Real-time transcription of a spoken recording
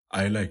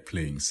I like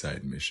playing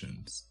side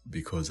missions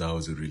because I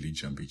was a really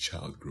jumpy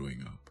child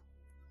growing up.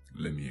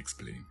 Let me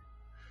explain.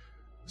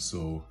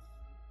 So,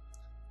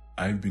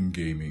 I've been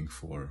gaming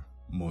for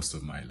most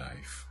of my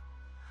life.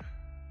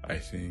 I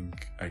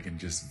think I can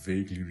just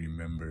vaguely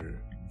remember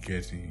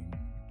getting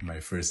my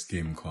first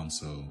game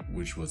console,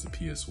 which was a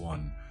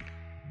PS1,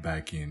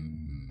 back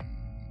in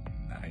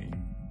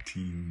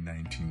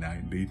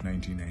 1999, late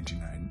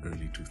 1999,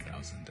 early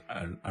 2000,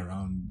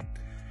 around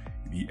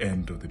the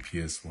end of the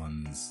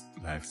PS1's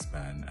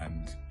lifespan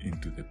and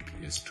into the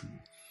PS2.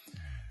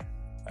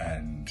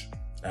 And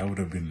I would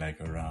have been like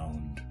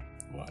around,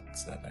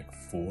 what's that, like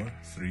 4,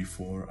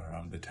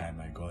 around the time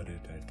I got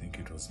it. I think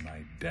it was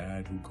my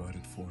dad who got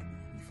it for me,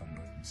 if I'm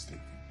not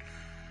mistaken.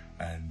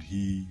 And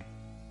he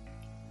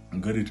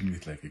got it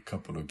with like a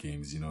couple of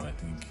games, I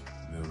think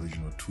the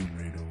original Tomb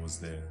Raider was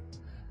there,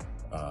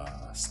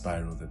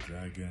 Spyro the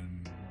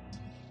Dragon,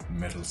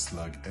 Metal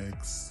Slug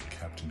X,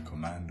 Captain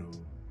Commando,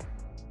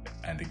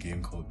 and a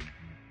game called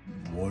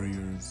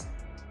Warriors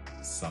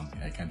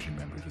something, I can't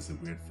remember. It was a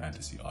weird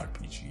fantasy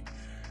RPG,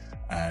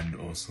 and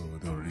also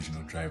the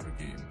original Driver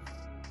game.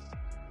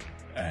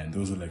 And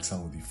those were like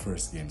some of the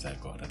first games I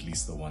got, at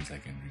least the ones I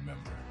can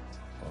remember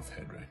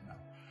offhand right now.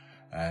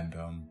 And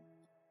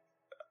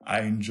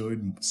I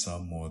enjoyed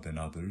some more than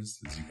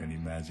others, as you can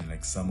imagine.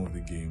 Like some of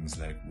the games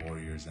like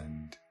Warriors,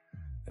 and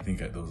I think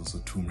there was also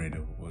Tomb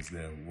Raider was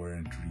there,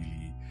 weren't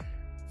really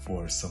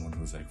for someone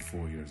who was like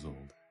 4 years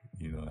old,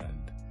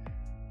 and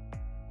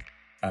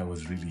I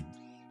was really,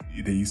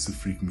 they used to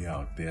freak me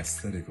out. The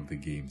aesthetic of the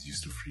games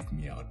used to freak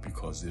me out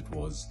because it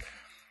was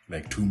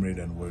like Tomb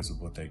Raider and Warriors were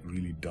both like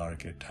really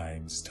dark at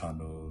times,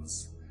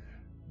 tunnels,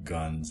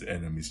 guns,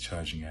 enemies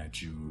charging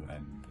at you,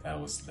 and I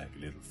was like a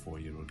little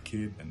 4-year-old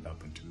kid, and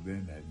up until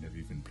then I'd never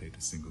even played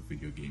a single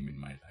video game in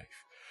my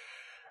life.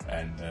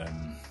 And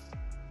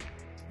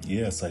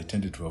so I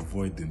tended to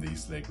avoid them. They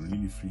used to like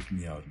really freak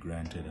me out.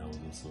 Granted, I was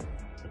also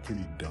a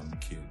pretty dumb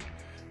kid,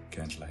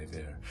 can't lie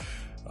there.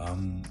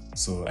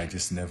 So I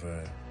just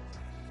never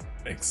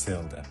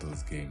excelled at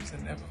those games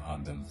and never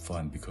found them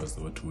fun because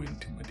they were too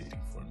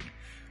intimidating for me.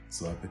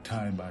 So at the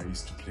time I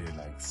used to play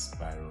like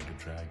Spyro the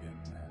Dragon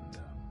and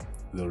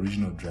the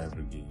original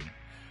Driver game,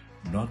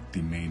 not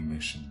the main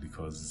mission,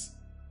 because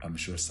I'm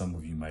sure some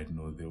of you might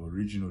know the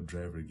original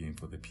Driver game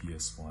for the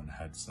PS1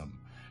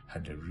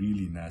 had a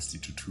really nasty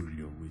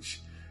tutorial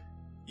which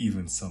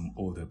even some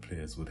older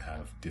players would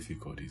have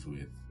difficulties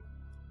with,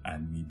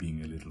 and me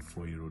being a little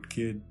 4-year-old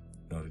kid,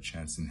 not a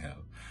chance in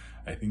hell.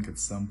 I think at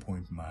some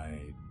point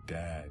my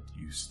dad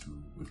used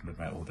to, if not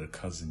my older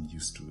cousin,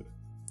 used to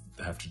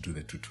have to do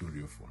the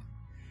tutorial for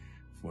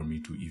me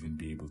to even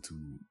be able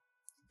to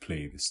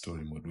play the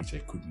story mode, which I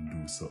couldn't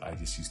do. So I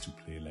just used to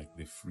play like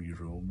the free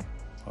roam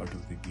part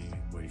of the game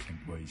where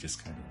you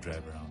just kind of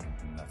drive around and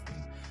do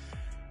nothing.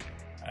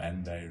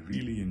 And I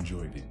really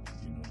enjoyed it,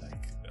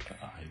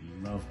 I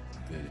loved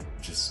the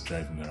just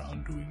driving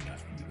around doing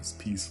nothing. It was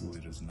peaceful,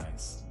 it was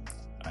nice,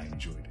 I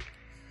enjoyed it.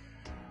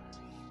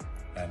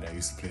 And I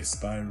used to play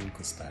Spyro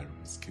because Spyro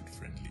was kid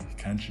friendly.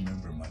 Can't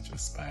remember much of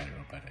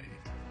Spyro, but I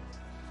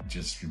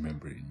just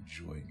remember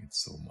enjoying it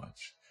so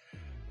much.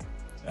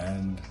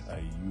 And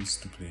I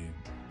used to play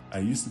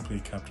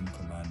Captain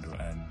Commando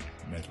and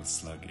Metal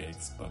Slug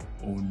X, but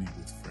only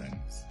with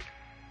friends.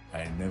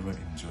 I never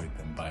enjoyed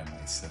them by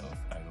myself.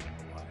 I don't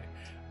know why,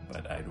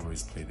 but I'd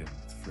always play them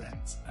with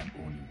friends and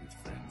only with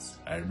friends.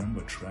 I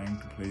remember trying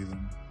to play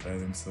them by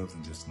themselves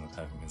and just not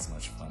having as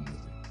much fun with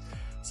it.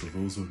 So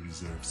those were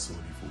reserved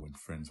solely for when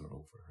friends were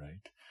over,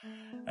 right?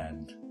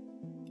 And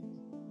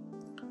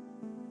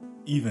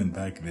even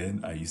back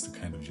then, I used to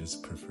kind of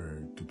just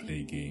prefer to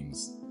play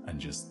games and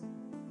just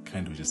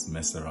kind of just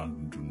mess around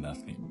and do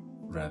nothing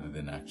rather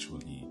than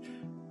actually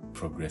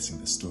progressing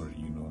the story,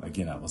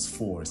 Again, I was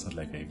 4, it's not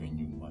like I even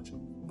knew much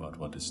about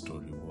what the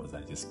story was.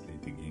 I just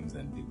played the games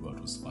and did what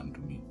was fun to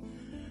me.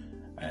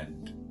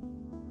 And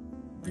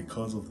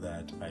because of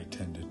that, I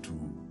tended to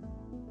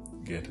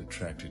get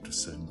attracted to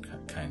certain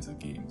kinds of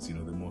games. The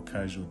more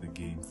casual the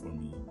game for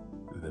me,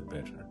 the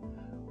better,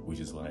 which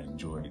is why I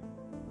enjoyed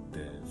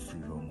the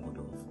free roam mode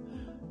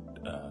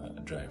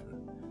of Driver.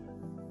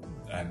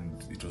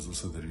 And it was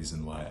also the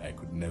reason why I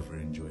could never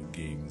enjoy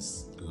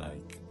games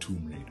like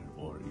Tomb Raider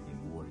or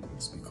even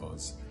Warriors,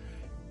 because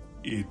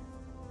it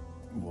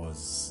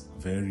was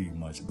very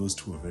much, those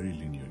two are very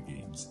linear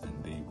games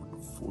and they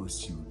would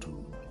force you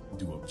to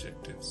do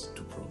objectives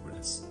to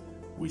progress,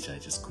 which I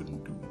just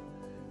couldn't do.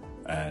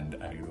 And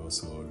I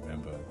also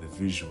remember the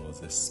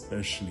visuals,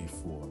 especially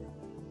for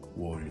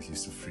Warriors,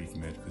 used to freak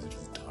me out because it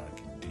was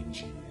dark and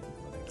dingy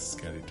and like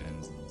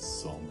skeletons and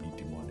zombie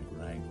demonic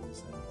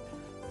rhinos and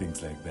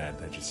things like that.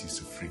 That just used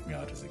to freak me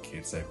out as a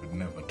kid, so I could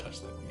never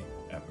touch that game,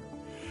 ever.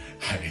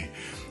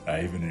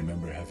 I even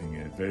remember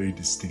having a very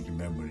distinct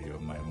memory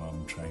of my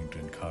mom trying to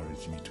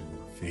encourage me to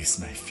face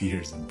my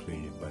fears and play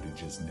it, but it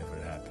just never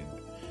happened.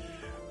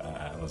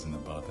 I wasn't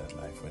about that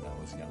life when I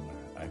was younger.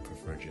 I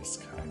prefer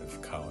just kind of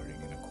cowering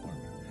in a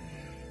corner.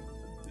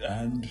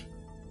 And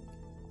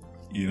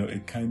you know,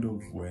 it kind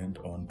of went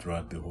on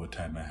throughout the whole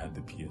time I had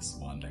the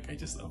PS1. Like, I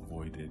just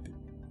avoided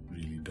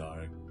really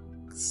dark,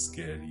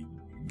 scary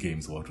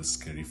games. What was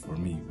scary for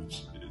me,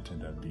 which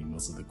turned out being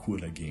most of the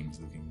cooler games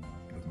looking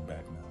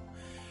back now.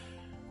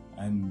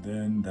 And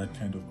then that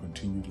kind of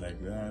continued like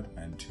that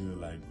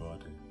until I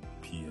got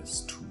a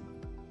PS2.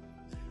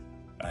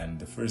 And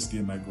the first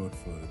game I got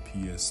for the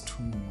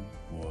PS2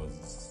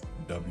 was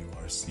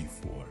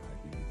WRC4,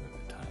 I believe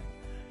at the time.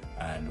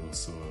 And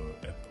also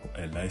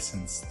a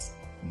licensed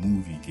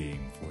movie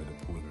game for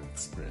the Polar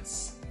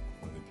Express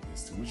for the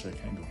PS2, which I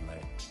kind of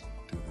liked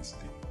to this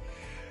day.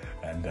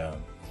 And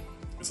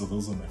so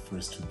those were my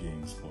first two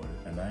games for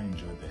it, and I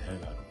enjoyed the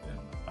hell out of them.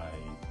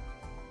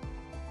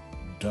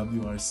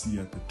 WRC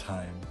at the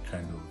time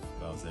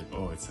I was like,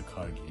 oh, it's a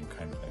car game,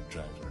 kind of like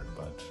Driver,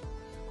 but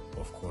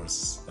of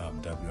course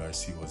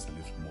WRC was a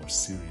little more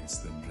serious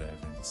than Driver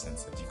in the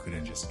sense that you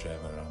couldn't just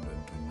drive around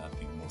and do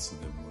nothing. Most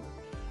of them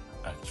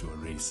were actual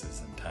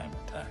races and time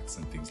attacks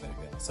and things like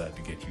that, so I had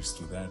to get used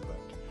to that, but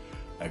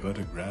I got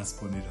a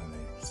grasp on it and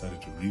I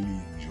started to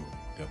really enjoy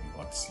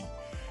WRC.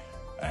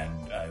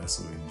 And I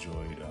also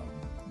enjoyed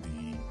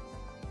the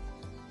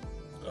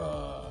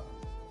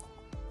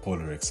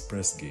Polar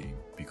Express game,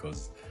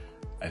 because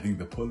I think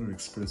the Polar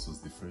Express was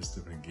the first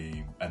ever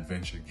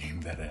adventure game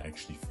that I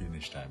actually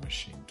finished, I'm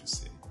ashamed to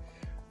say.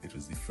 It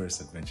was the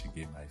first adventure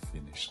game I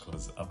finished,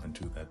 because up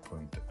until that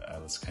point, I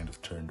was kind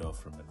of turned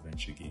off from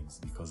adventure games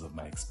because of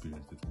my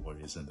experience with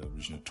Warriors and the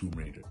original Tomb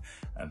Raider,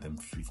 and them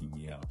freaking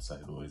me out, so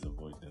I'd always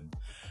avoid them.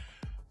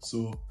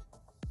 So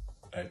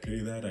I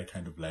play that, I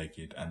kind of like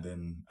it, and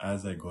then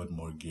as I got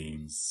more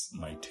games,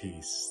 my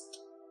taste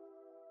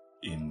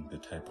in the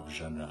type of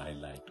genre I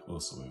liked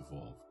also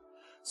evolved.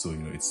 So, you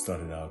know, it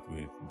started out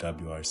with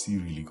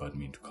WRC really got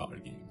me into car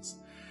games.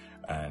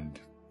 And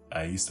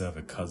I used to have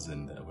a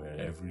cousin where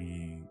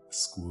every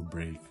school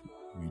break,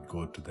 we'd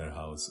go to their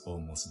house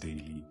almost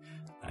daily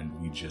and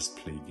we'd just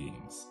play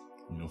games,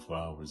 you know, for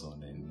hours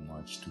on end,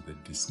 much to the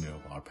dismay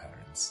of our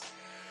parents.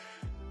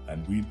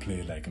 And we'd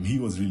play he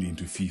was really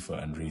into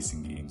FIFA and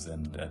racing games.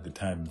 And at the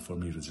time, for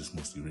me, it was just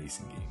mostly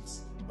racing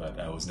games. But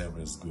I was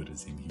never as good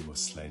as him. He was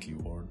slightly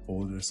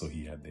older, so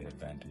he had the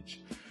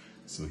advantage.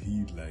 So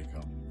he'd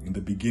in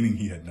the beginning,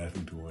 he had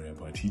nothing to worry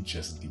about. He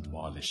just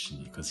demolished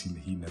me because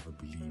he never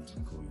believed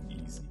in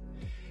going easy.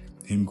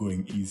 Him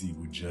going easy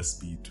would just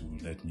be to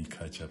let me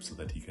catch up so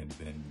that he can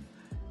then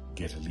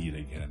get a lead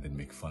again and then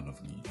make fun of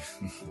me.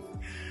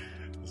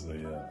 So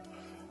yeah,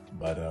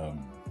 but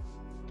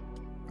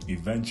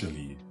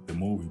eventually, the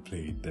more we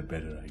played, the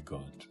better I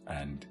got,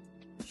 and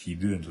he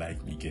didn't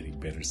like me getting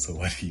better. So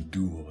what he'd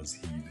do was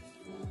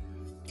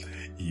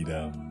he'd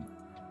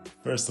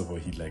first of all,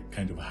 he'd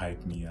kind of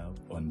hype me up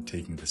on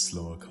taking the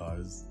slower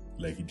cars.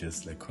 He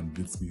just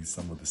convinced me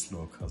some of the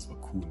slower cars were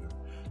cooler.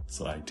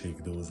 So I'd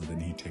take those, and then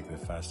he'd take the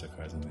faster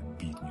cars and then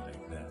beat me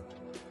like that.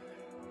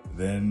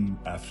 Then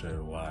after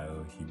a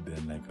while, he'd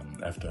then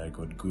after I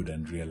got good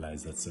and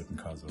realized that certain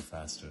cars were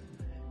faster,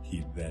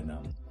 he'd then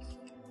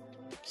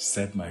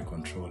set my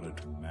controller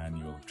to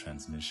manual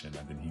transmission,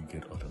 and then he'd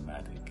get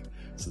automatic.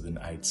 So then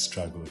I'd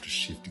struggle to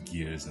shift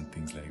gears and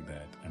things like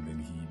that, and then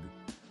he'd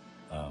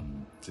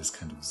just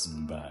kind of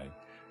zoom by.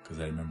 Because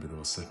I remember there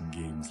were certain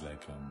games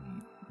like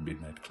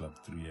Midnight Club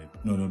 3.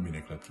 No, not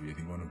Midnight Club 3. I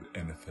think one of the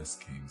NFS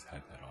games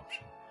had that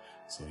option.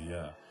 So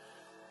yeah.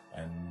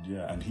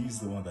 And he's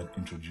the one that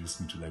introduced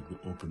me to the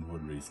open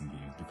world racing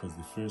games, because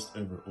the first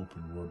ever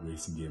open world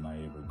racing game I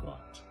ever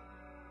got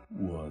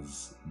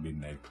was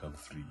Midnight Club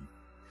 3.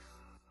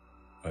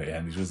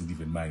 And it wasn't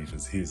even mine, it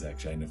was his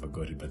actually. I never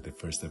got it, but the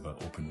first ever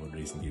open world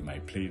racing game I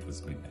played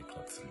was Midnight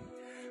Club 3.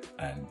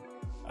 And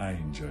I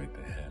enjoyed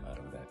the hell out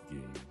of that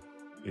game.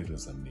 It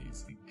was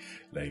amazing.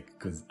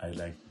 Because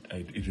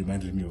it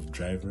reminded me of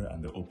Driver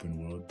and the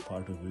open world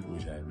part of it,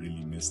 which I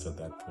really missed at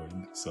that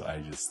point. So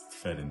I just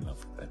fell in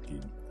love with that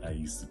game. I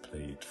used to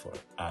play it for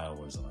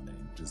hours on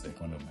end. It was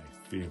one of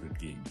my favorite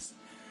games.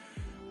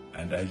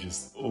 And I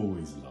just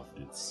always loved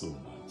it so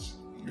much.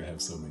 I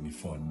have so many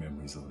fond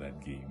memories of that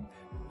game.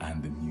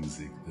 And the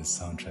music, the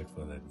soundtrack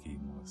for that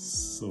game was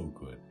so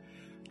good.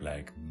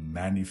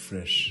 Manny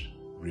Fresh,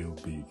 Real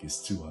Big is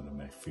still one of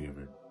my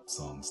favorite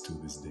songs to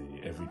this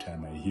day. Every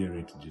time I hear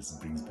it, it just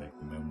brings back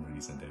the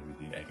memories and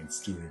everything. I can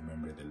still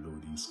remember the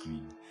loading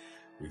screen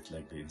with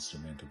the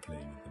instrumental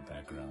playing in the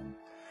background.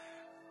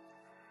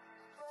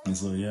 And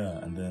so yeah,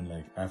 and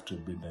then after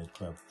Midnight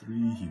Club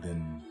 3, he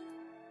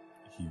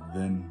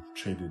then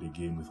traded a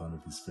game with one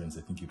of his friends.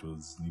 I think it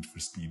was Need for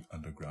Speed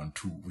Underground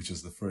 2, which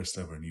was the first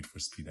ever Need for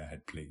Speed I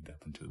had played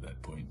up until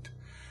that point.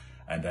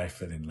 And I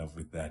fell in love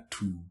with that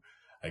too.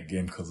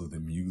 Again, because of the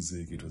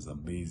music, it was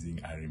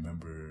amazing.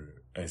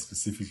 I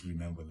specifically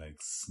remember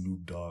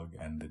Snoop Dogg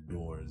and The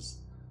Doors,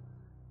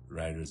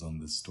 Riders on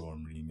the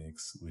Storm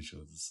remix, which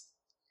was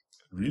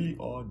really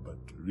odd, but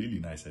really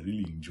nice. I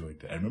really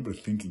enjoyed it. I remember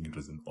thinking it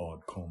was an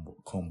odd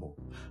combo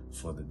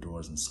for The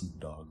Doors and Snoop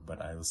Dogg, but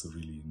I also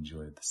really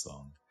enjoyed the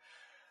song.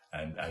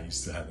 And I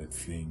used to have a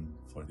thing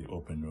for the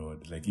open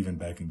road. Even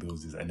back in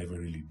those days, I never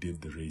really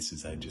did the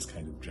races. I just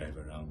kind of drive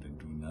around and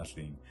do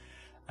nothing.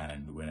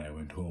 And when I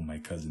went home, my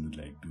cousin would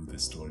like do the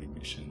story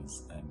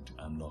missions and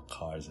unlock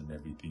cars and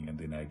everything. And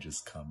then I'd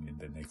just come in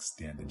the next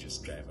day and then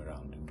just drive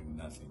around and do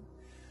nothing.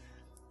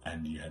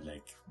 And you had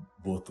like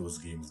both those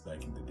games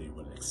back in the day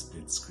were like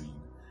split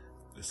screen.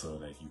 So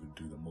like you could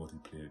do the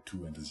multiplayer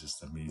too, and it was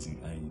just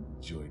amazing. I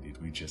enjoyed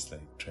it. We just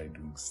like tried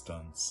doing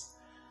stunts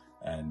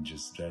and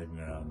just driving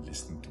around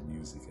listening to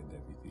music and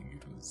everything.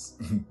 It was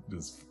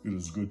it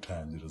was good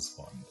times. It was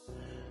fun.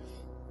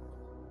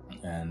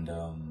 And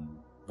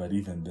but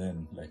even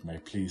then, like my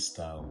play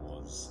style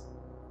was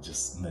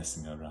just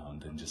messing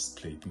around and just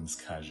play things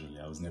casually.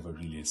 I was never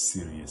really a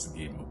serious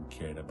gamer who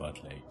cared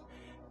about like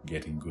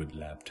getting good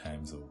lap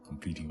times or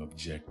completing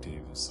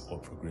objectives or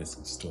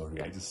progressing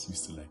story. I just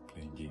used to like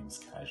playing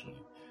games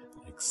casually,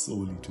 like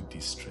solely to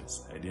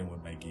de-stress. I didn't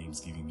want my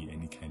games giving me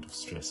any kind of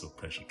stress or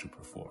pressure to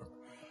perform.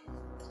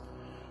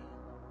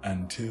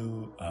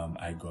 Until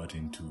I got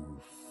into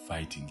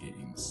fighting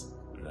games,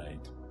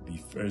 right? The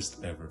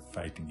first ever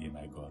fighting game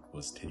I got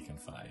was Taken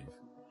 5.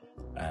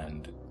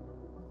 And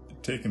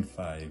Taken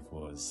 5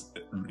 was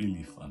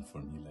really fun for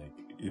me. Like,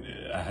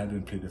 I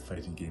hadn't played a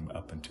fighting game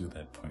up until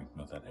that point,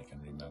 not that I can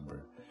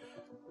remember.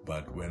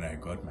 But when I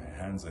got my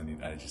hands on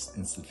it, I just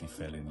instantly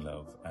fell in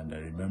love. And I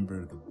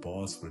remember the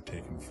boss for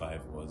Taken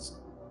 5 was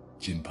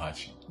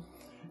Jinpachi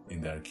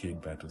in the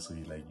arcade battle. So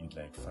you'd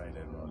fight, I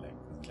don't know,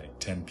 like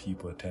 10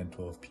 people, 10,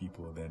 12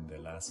 people. Then the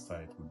last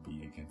fight would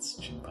be against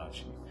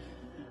Jinpachi.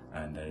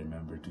 And I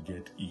remember to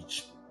get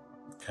each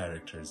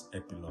character's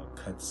epilogue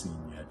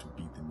cutscene, you had to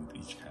beat them with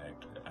each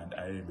character. And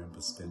I remember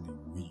spending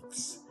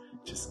weeks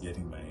just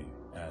getting my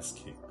ass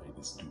kicked by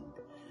this dude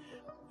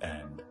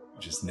and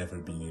just never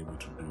being able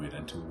to do it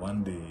until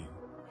one day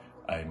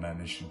I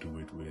managed to do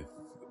it with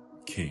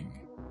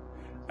King.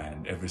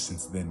 And ever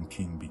since then,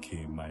 King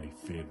became my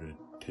favorite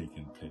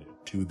Taken player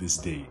to this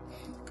day,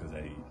 because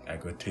I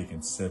got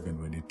Taken 7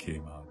 when it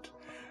came out,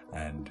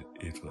 and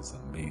it was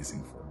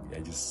amazing for me.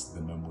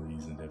 The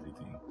memories and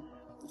everything.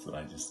 So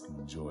I just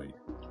enjoyed.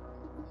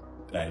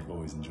 I've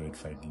always enjoyed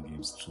fighting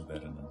games through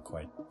that, and I'm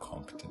quite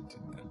competent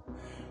in them.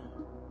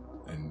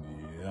 And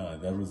yeah,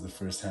 that was the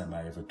first time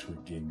I ever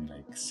took gaming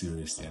like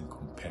seriously and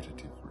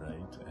competitive,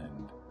 right?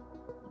 And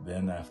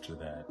then after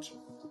that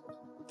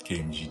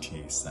came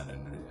GTA San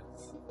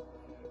Andreas.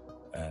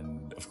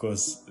 And of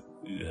course,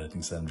 I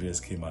think San Andreas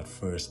came out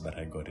first, but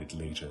I got it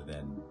later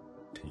than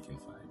Taken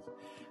 5.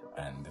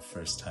 And the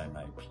first time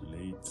I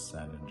played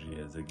San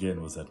Andreas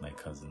again was at my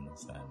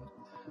cousin's,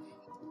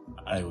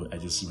 and I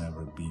just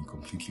remember being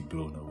completely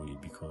blown away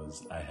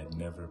because I had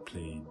never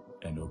played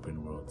an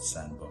open world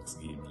sandbox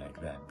game like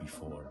that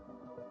before.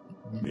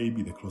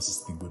 Maybe the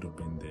closest thing would have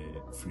been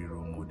the free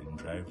roam mode in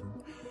Driver,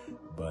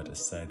 but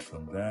aside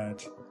from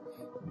that,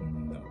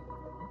 no,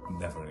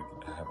 never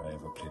have I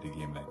ever played a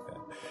game like that.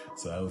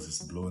 So I was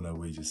just blown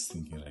away just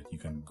thinking like you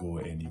can go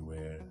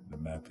anywhere, the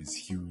map is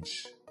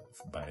huge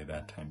by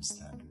that time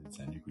standards,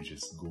 and you could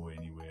just go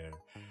anywhere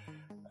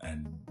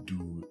and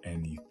do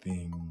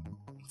anything,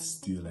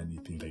 steal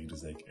anything. Like it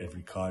was like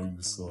every car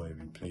you saw,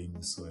 every plane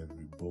you saw,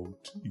 every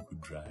boat you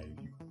could drive,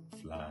 you could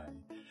fly,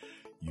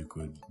 you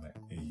could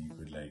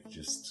like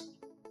just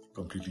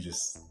completely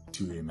just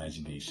to your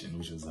imagination,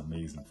 which was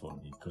amazing for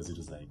me because it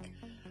was like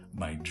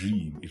my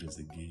dream. It was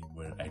a game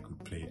where I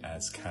could play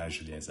as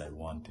casually as I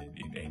wanted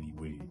in any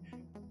way,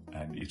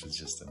 and it was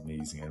just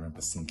amazing. I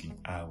remember sinking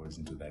hours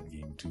into that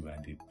game too,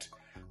 and it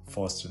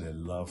fostered a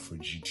love for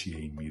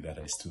GTA in me that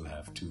I still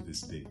have to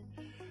this day.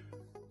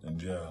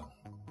 And yeah,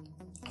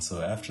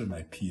 so after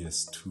my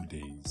PS2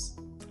 days,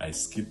 I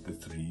skipped the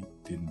 3,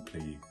 didn't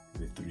play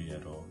the 3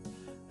 at all.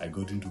 I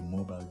got into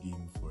mobile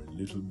game for a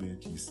little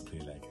bit, used to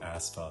play like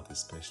Asphalt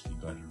especially,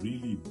 got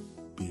really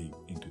big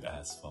into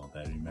Asphalt.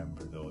 I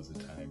remember there was a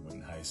time when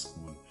in high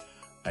school,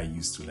 I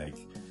used to like,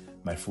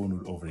 my phone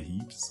would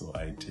overheat, so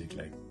I'd take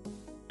like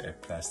a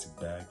plastic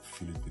bag,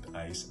 fill it with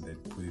ice, and then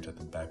put it at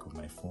the back of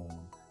my phone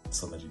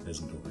so that it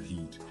doesn't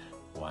overheat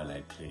while I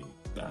play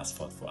the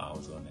Asphalt for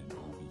hours on end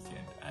all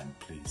weekend and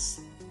play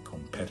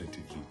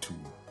competitively too.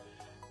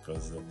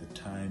 Because at the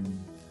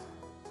time,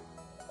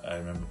 I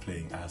remember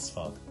playing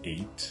Asphalt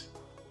 8,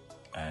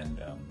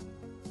 and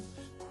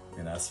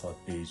in Asphalt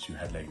 8 you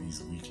had like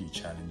these weekly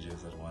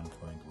challenges at one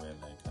point where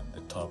like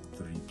the top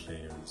 3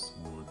 players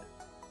would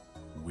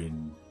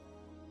win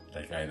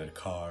like either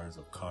cars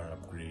or car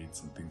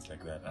upgrades and things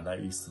like that, and I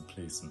used to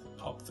place in the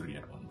top 3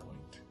 at one point.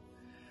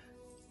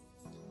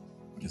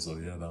 So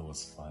yeah, that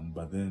was fun.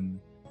 But then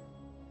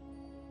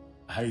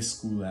high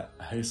school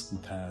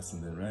passed,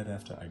 and then right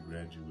after I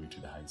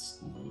graduated high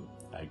school,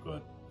 I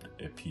got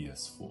a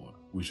PS4,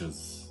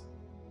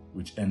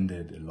 which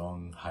ended a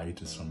long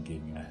hiatus from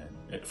gaming I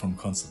had, from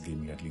console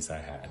gaming at least I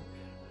had,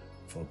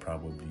 for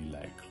probably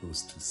like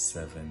close to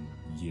 7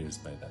 years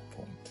by that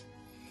point.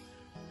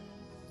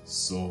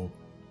 So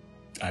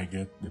I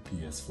get the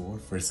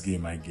PS4. First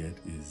game I get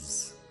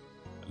is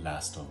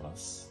Last of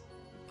Us.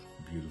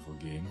 Beautiful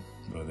game,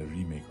 or the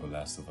remake of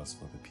Last of Us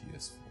for the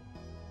PS4.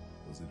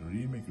 Was it a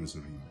remake or was it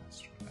a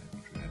remaster?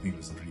 I think it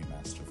was a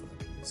remaster for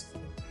the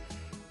PS4.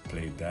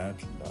 Played that,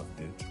 loved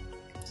it.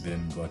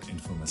 Then got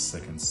Infamous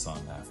Second Son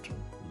after.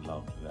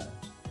 Loved that.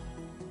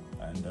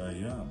 And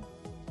yeah,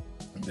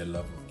 the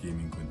love of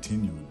gaming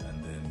continued.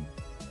 And then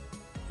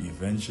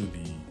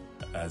eventually,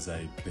 as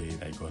I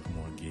played, I got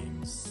more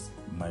games.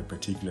 My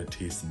particular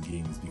taste in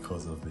games,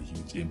 because of the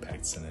huge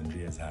impact San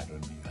Andreas had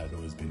on me, had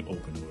always been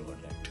open world.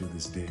 Like to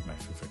this day, my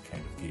favorite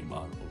kind of game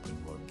are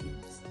open world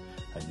games.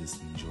 I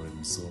just enjoy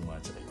them so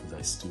much because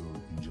I still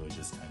enjoy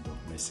just kind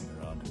of messing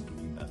around and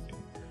doing nothing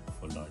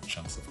for large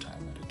chunks of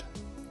time at a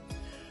time.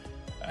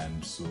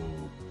 And so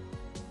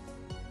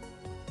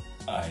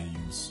I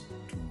used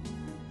to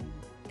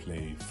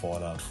play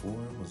Fallout 4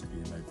 was a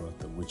game I got,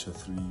 The Witcher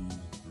 3,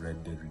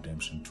 Red Dead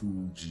Redemption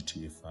 2,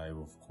 GTA 5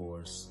 of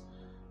course,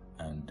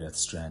 and Death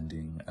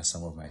Stranding as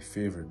some of my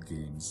favorite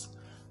games,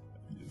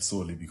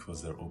 solely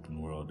because they're open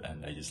world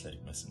and I just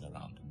like messing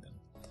around in them.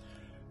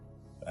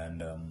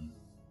 And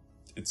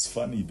it's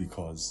funny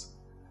because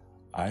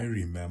I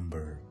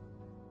remember,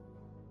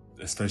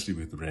 especially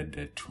with Red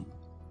Dead 2,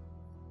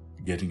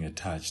 getting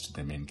attached to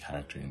the main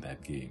character in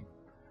that game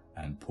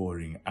and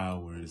pouring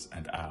hours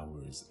and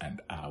hours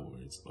and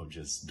hours of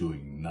just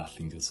doing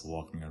nothing, just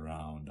walking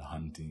around,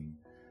 hunting,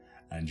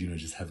 and,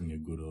 just having a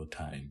good old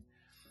time.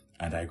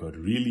 And I got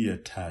really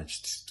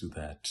attached to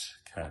that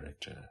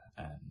character,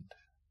 and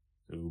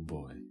oh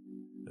boy,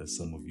 as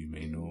some of you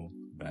may know,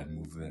 bad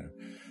move there.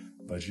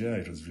 But yeah,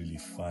 it was really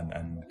fun.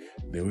 And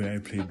the way I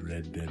played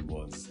Red Dead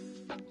was,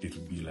 it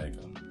would be like,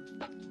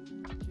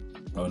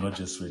 well, not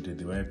just Red Dead,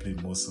 the way I play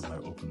most of my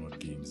open world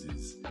games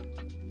is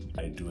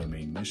I do a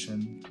main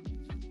mission,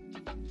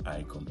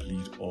 I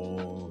complete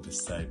all the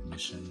side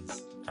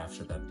missions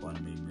after that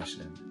one main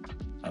mission,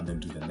 and then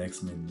do the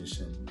next main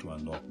mission to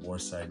unlock more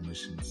side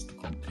missions to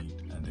complete,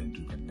 and then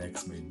do the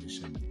next main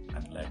mission,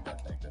 and like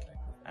that.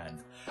 And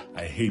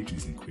I hate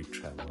using quick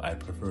travel. I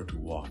prefer to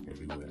walk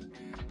everywhere.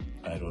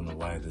 I don't know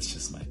why, that's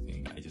just my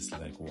thing. I just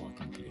like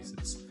walking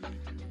places.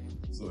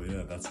 So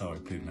yeah, that's how I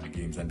played my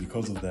games. And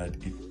because of that,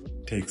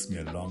 it takes me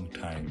a long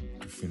time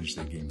to finish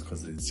the game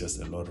because it's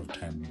just a lot of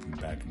time moving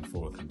back and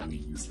forth and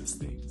doing useless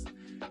things,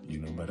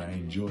 but I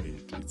enjoy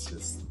it. It's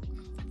just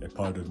a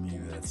part of me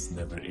that's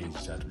never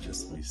aged out of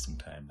just wasting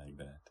time like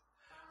that.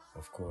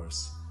 Of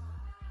course,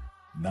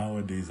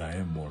 nowadays I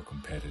am more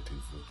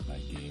competitive with my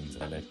games.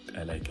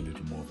 I like a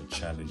little more of a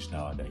challenge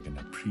now, and I can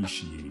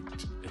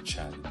appreciate a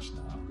challenge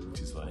now,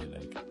 which is why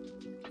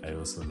I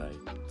also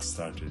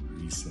started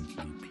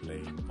recently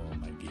playing all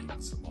my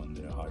games on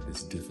their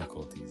hardest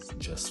difficulties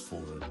just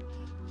for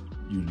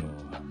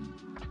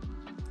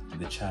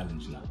the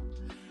challenge now.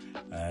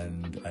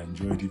 And I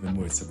enjoy it even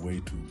more. It's a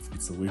way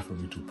for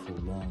me to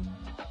prolong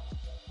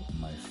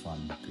my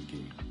fun with the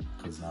game,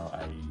 because now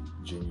I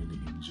genuinely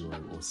enjoy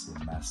also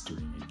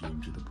mastering a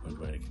game to the point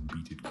where I can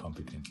beat it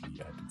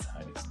competently at its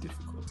highest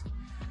difficulty.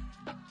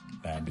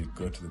 And it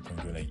got to the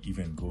point where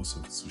even Ghost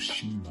of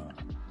Tsushima,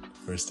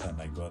 first time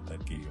I got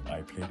that game,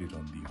 I played it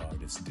on the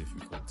hardest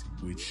difficulty,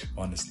 which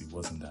honestly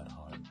wasn't that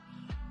hard.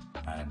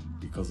 And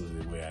because of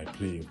the way I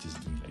play, of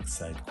just doing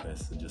side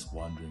quests and just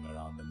wandering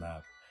around the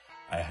map,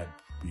 I had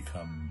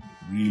become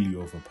really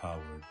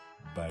overpowered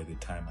by the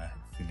time I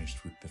had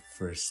finished with the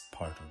first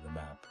part of the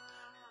map,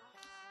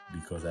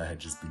 because I had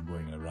just been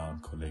going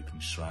around collecting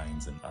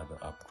shrines and other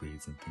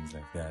upgrades and things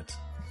like that.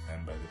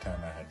 And by the time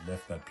I had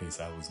left that place,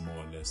 I was more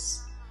or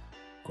less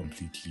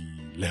completely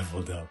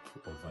leveled up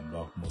or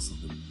unlocked most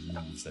of the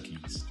moves at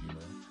least,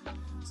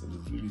 So it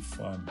was really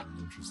fun,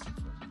 really interesting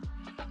for me.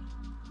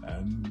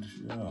 And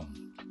yeah,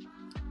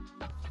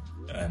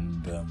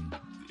 and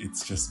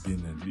it's just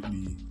been a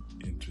really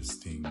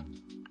interesting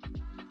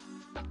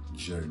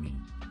journey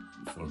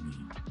for me,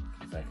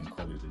 if I can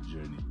call it a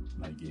journey,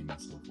 my gaming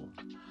so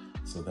far.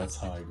 So that's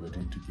how I got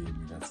into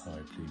gaming, that's how I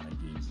play my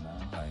games now.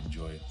 I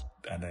enjoy it,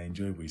 and I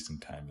enjoy wasting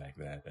time like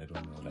that. I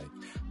don't know,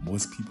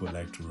 most people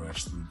like to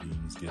rush through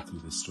games, get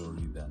through the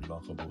story, the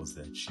unlockables,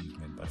 the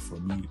achievement, but for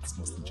me it's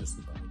mostly just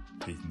about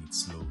taking it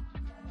slow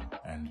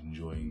and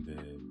enjoying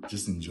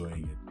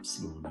it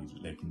slowly,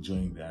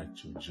 enjoying the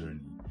actual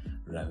journey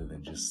rather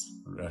than just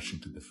rushing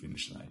to the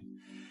finish line.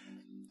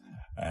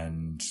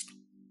 And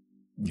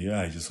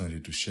yeah, I just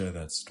wanted to share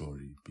that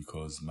story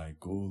because my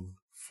goal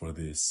for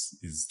this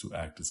is to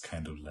act as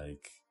kind of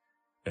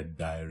a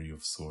diary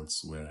of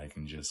sorts, where I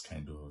can just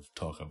kind of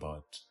talk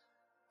about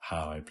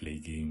how I play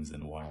games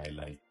and why I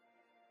like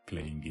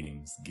playing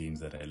games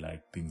that I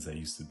like, things I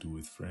used to do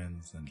with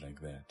friends and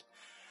like that.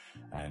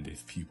 And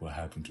if people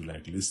happen to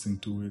listening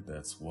to it,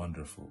 that's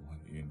wonderful.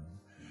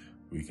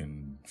 We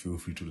can feel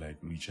free to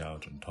reach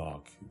out and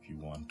talk if you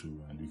want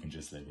to, and we can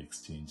just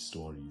exchange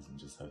stories and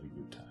just have a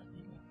good time.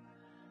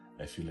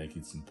 I feel like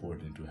it's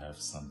important to have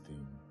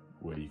something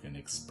where you can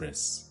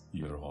express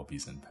your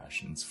hobbies and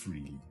passions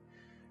freely.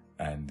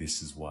 And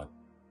this is what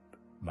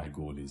my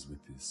goal is with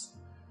this.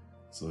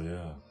 So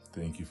yeah,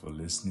 thank you for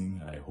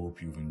listening. I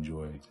hope you've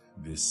enjoyed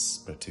this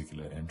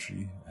particular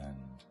entry, and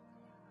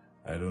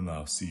I don't know,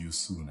 I'll see you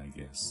soon, I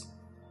guess.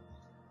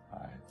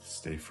 Alright,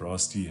 stay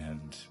frosty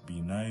and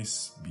be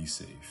nice, be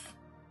safe.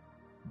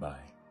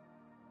 Bye.